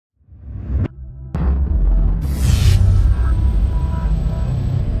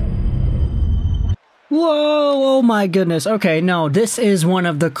Whoa, oh my goodness. Okay, no, this is one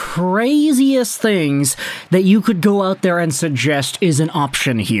of the craziest things that you could go out there and suggest is an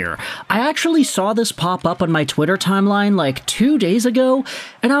option here. I actually saw this pop up on my Twitter timeline like 2 days ago,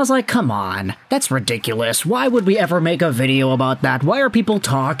 and I was like, come on, that's ridiculous. Why would we ever make a video about that? Why are people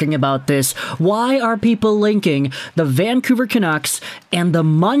talking about this? Why are people linking the Vancouver Canucks and the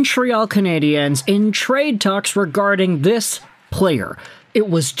Montreal Canadiens in trade talks regarding this player? It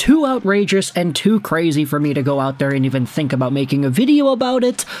was too outrageous and too crazy for me to go out there and even think about making a video about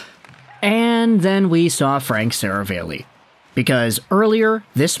it. And then we saw Frank Seravalli. Because earlier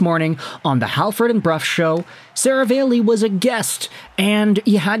this morning on the Halford and Brough show, Seravalli was a guest, and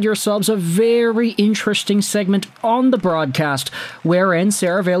you had yourselves a very interesting segment on the broadcast wherein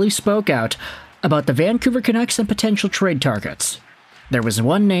Seravalli spoke out about the Vancouver Canucks and potential trade targets. There was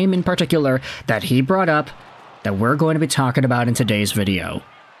one name in particular that he brought up that we're going to be talking about in today's video.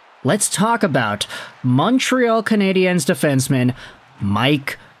 Let's talk about Montreal Canadiens defenseman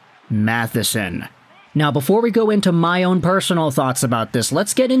Mike Matheson. Now, before we go into my own personal thoughts about this,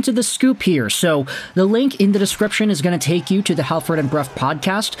 let's get into the scoop here. So, the link in the description is going to take you to the Halford and Brough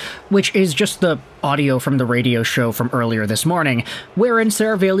podcast, which is just the audio from the radio show from earlier this morning, wherein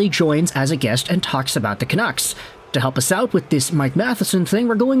Seravalli joins as a guest and talks about the Canucks. To help us out with this Mike Matheson thing,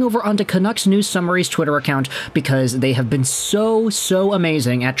 we're going over onto Canucks News Summary's Twitter account because they have been so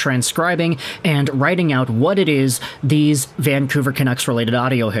amazing at transcribing and writing out what it is these Vancouver Canucks-related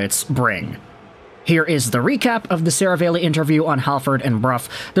audio hits bring. Here is the recap of the Seravalli interview on Halford and Brough.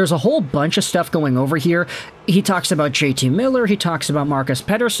 There's a whole bunch of stuff going over here. He talks about JT Miller, he talks about Marcus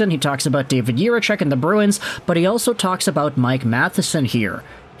Pettersson, he talks about David Jiricek and the Bruins, but he also talks about Mike Matheson here.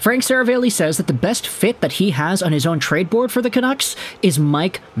 Frank Seravalli says that the best fit that he has on his own trade board for the Canucks is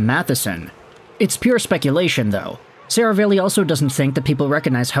Mike Matheson. It's pure speculation, though. Seravalli also doesn't think that people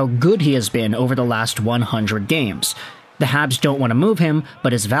recognize how good he has been over the last 100 games. The Habs don't want to move him,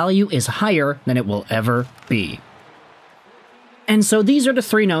 but his value is higher than it will ever be. And so these are the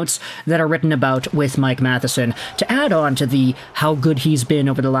three notes that are written about with Mike Matheson. To add on to the how good he's been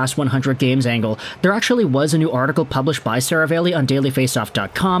over the last 100 games angle, there actually was a new article published by Seravalli on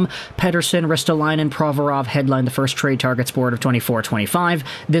dailyfaceoff.com. Pettersson, Ristolainen, Provorov headlined the first trade targets board of 24-25.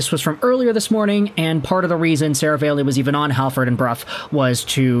 This was from earlier this morning, and part of the reason Seravalli was even on Halford and Brough was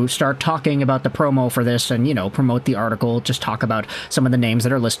to start talking about the promo for this and, you know, promote the article, just talk about some of the names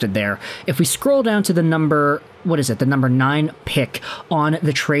that are listed there. If we scroll down to the number, the number 9 pick on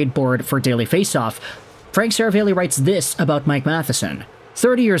the trade board for Daily Faceoff, Frank Seravalli writes this about Mike Matheson.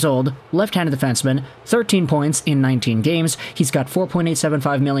 30 years old, left-handed defenseman, 13 points in 19 games. He's got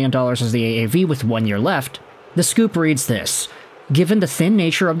 $4.875 million as the AAV with 1 year left. The scoop reads this: given the thin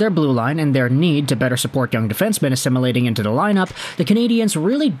nature of their blue line and their need to better support young defensemen assimilating into the lineup, the Canadiens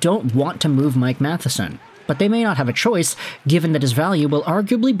really don't want to move Mike Matheson. But they may not have a choice, given that his value will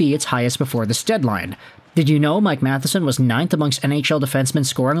arguably be its highest before this deadline. Did you know Mike Matheson was 9th amongst NHL defensemen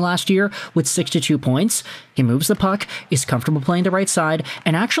scoring last year with 62 points? He moves the puck, is comfortable playing the right side,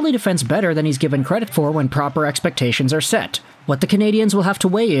 and actually defends better than he's given credit for when proper expectations are set. What the Canadiens will have to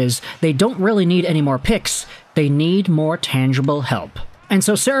weigh is, they don't really need any more picks, they need more tangible help. And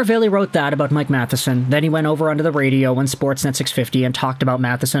so Seravalli wrote that about Mike Matheson, then he went over onto the radio on Sportsnet 650 and talked about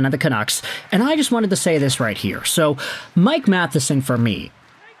Matheson and the Canucks, and I just wanted to say this right here. So, Mike Matheson for me,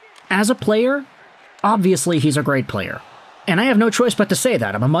 as a player, obviously he's a great player. And I have no choice but to say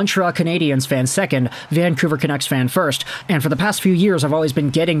that. I'm a Montreal Canadiens fan second, Vancouver Canucks fan first, and for the past few years I've always been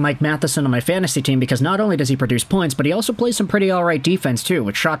getting Mike Matheson on my fantasy team because not only does he produce points, but he also plays some pretty alright defense too,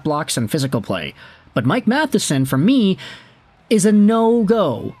 with shot blocks and physical play. But Mike Matheson, for me, is a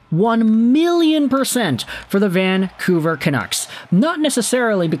no-go, 1,000,000% for the Vancouver Canucks. Not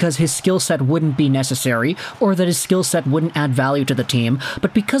necessarily because his skill set wouldn't be necessary, or that his skill set wouldn't add value to the team,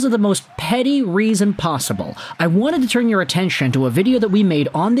 but because of the most petty reason possible. I wanted to turn your attention to a video that we made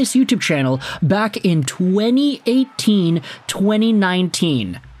on this YouTube channel back in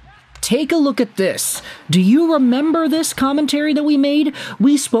 2018-2019. Take a look at this. Do you remember this commentary that we made?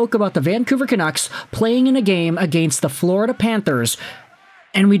 We spoke about the Vancouver Canucks playing in a game against the Florida Panthers,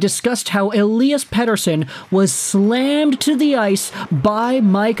 and we discussed how Elias Pettersson was slammed to the ice by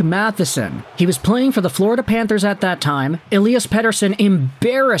Mike Matheson. He was playing for the Florida Panthers at that time. Elias Pettersson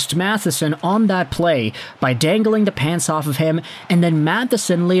embarrassed Matheson on that play by dangling the pants off of him, and then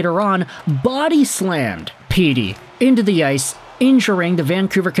Matheson later on body slammed Petey into the ice, injuring the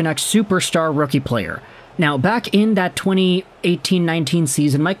Vancouver Canucks superstar rookie player. Now, back in that 2018-19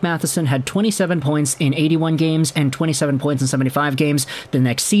 season, Mike Matheson had 27 points in 81 games and 27 points in 75 games the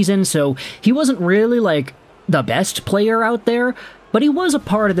next season, so he wasn't really, like, the best player out there, but he was a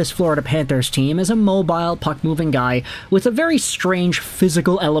part of this Florida Panthers team as a mobile, puck-moving guy with a very strange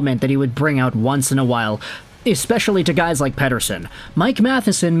physical element that he would bring out once in a while, especially to guys like Pettersson. Mike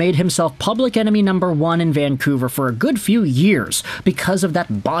Matheson made himself public enemy number 1 in Vancouver for a good few years because of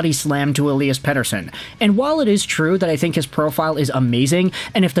that body slam to Elias Pettersson. And while it is true that I think his profile is amazing,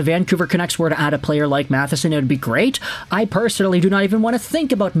 and if the Vancouver Canucks were to add a player like Matheson, it would be great, I personally do not even want to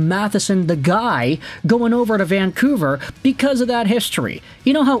think about Matheson, the guy, going over to Vancouver because of that history.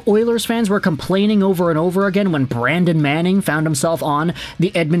 You know how Oilers fans were complaining over and over again when Brandon Manning found himself on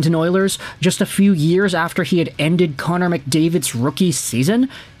the Edmonton Oilers just a few years after he had ended Connor McDavid's rookie season?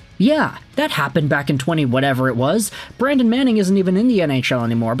 Yeah, that happened back in 20 whatever it was. Brandon Manning isn't even in the NHL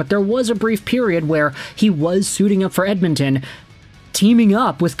anymore, but there was a brief period where he was suiting up for Edmonton, teaming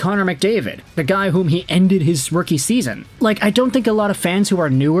up with Connor McDavid, the guy whom he ended his rookie season. Like, I don't think a lot of fans who are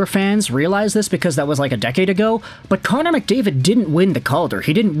newer fans realize this because that was like a decade ago, but Connor McDavid didn't win the Calder.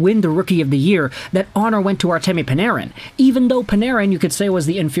 He didn't win the Rookie of the Year. That honor went to Artemi Panarin. Even though Panarin, you could say, was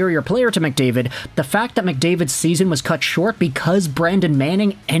the inferior player to McDavid, the fact that McDavid's season was cut short because Brandon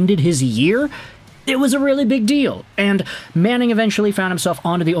Manning ended his year, it was a really big deal. And Manning eventually found himself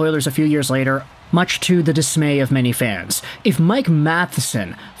onto the Oilers a few years later, much to the dismay of many fans. If Mike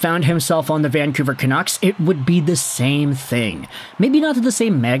Matheson found himself on the Vancouver Canucks, it would be the same thing. Maybe not to the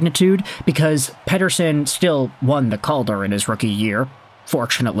same magnitude, because Pettersson still won the Calder in his rookie year,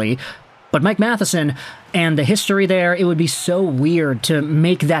 fortunately, but Mike Matheson and the history there, it would be so weird to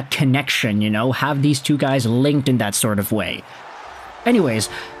make that connection, you know, have these two guys linked in that sort of way. Anyways,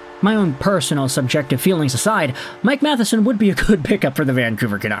 my own personal subjective feelings aside, Mike Matheson would be a good pickup for the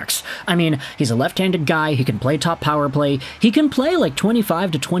Vancouver Canucks. I mean, he's a left-handed guy, he can play top power play, he can play like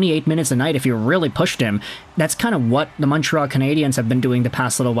 25 to 28 minutes a night if you really pushed him. That's kind of what the Montreal Canadiens have been doing the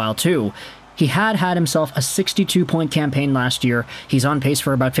past little while too. He had himself a 62-point campaign last year. He's on pace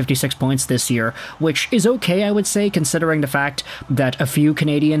for about 56 points this year, which is okay, I would say, considering the fact that a few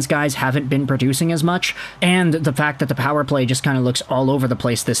Canadiens guys haven't been producing as much, and the fact that the power play just kind of looks all over the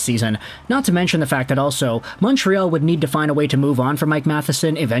place this season. Not to mention the fact that also, Montreal would need to find a way to move on from Mike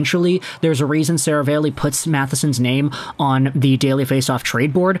Matheson eventually. There's a reason Seravalli puts Matheson's name on the Daily Faceoff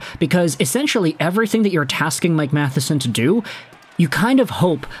trade board, because essentially everything that you're tasking Mike Matheson to do, you kind of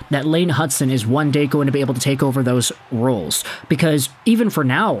hope that Lane Hutson is one day going to be able to take over those roles. Because even for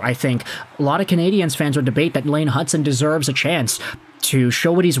now, I think, a lot of Canadiens fans would debate that Lane Hutson deserves a chance to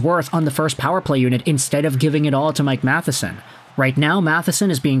show what he's worth on the first power play unit instead of giving it all to Mike Matheson. Right now, Matheson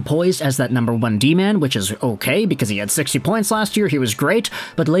is being poised as that number 1 D-man, which is okay because he had 60 points last year, he was great,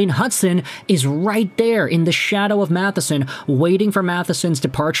 but Lane Hutson is right there in the shadow of Matheson, waiting for Matheson's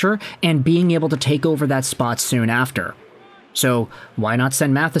departure and being able to take over that spot soon after. So why not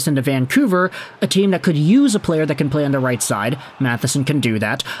send Matheson to Vancouver, a team that could use a player that can play on the right side? Matheson can do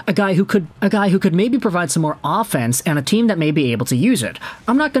that. A guy who could maybe provide some more offense, and a team that may be able to use it.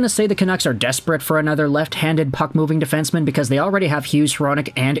 I'm not going to say the Canucks are desperate for another left-handed puck-moving defenseman because they already have Hughes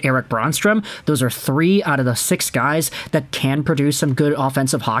Hronek and Erik Brannstrom. Those are 3 out of the 6 guys that can produce some good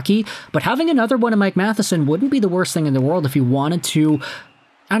offensive hockey. But having another one of Mike Matheson wouldn't be the worst thing in the world if you wanted to,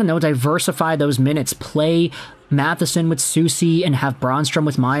 I don't know, diversify those minutes, play Matheson with Soucy and have Brannstrom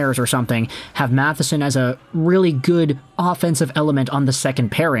with Myers or something, have Matheson as a really good offensive element on the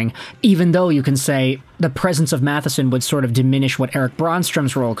second pairing, even though you can say the presence of Matheson would sort of diminish what Erik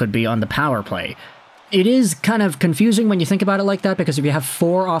Brannstrom's role could be on the power play. It is kind of confusing when you think about it like that, because if you have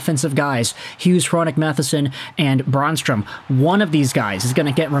 4 offensive guys, Hughes, Hronek, Matheson, and Brannstrom, one of these guys is going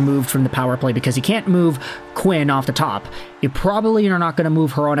to get removed from the power play because you can't move Quinn off the top. You probably are not going to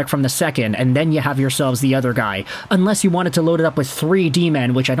move Hronek from the second, and then you have yourselves the other guy, unless you wanted to load it up with 3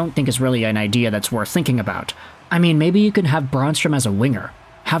 D-men, which I don't think is really an idea that's worth thinking about. I mean, maybe you could have Brannstrom as a winger.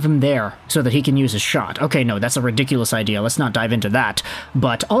 Have him there so that he can use his shot. Okay, no, that's a ridiculous idea. Let's not dive into that.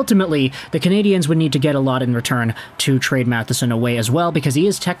 But ultimately, the Canadiens would need to get a lot in return to trade Matheson away as well, because he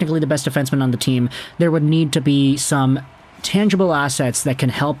is technically the best defenseman on the team. There would need to be some tangible assets that can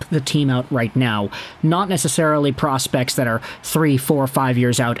help the team out right now, not necessarily prospects that are 3, 4, 5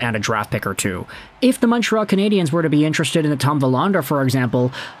 years out and a draft pick or 2. If the Montreal Canadiens were to be interested in a Tom Willander, for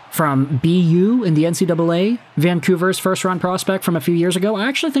example, from BU in the NCAA, Vancouver's first-round prospect from a few years ago, I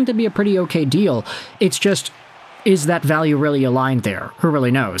actually think that'd be a pretty okay deal. It's just, Is that value really aligned there? Who really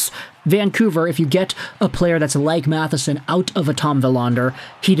knows? Vancouver, if you get a player that's like Matheson out of a Tom Willander,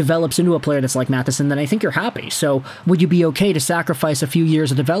 he develops into a player that's like Matheson, then I think you're happy. So would you be okay to sacrifice a few years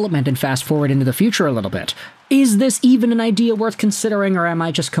of development and fast forward into the future a little bit? Is this even an idea worth considering, or am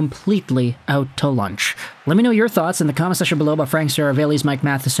I just completely out to lunch? Let me know your thoughts in the comment section below about Frank Seravalli's Mike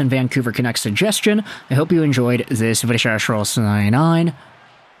Matheson Vancouver Canucks suggestion. I hope you enjoyed this video.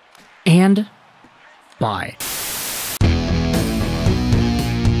 And bye.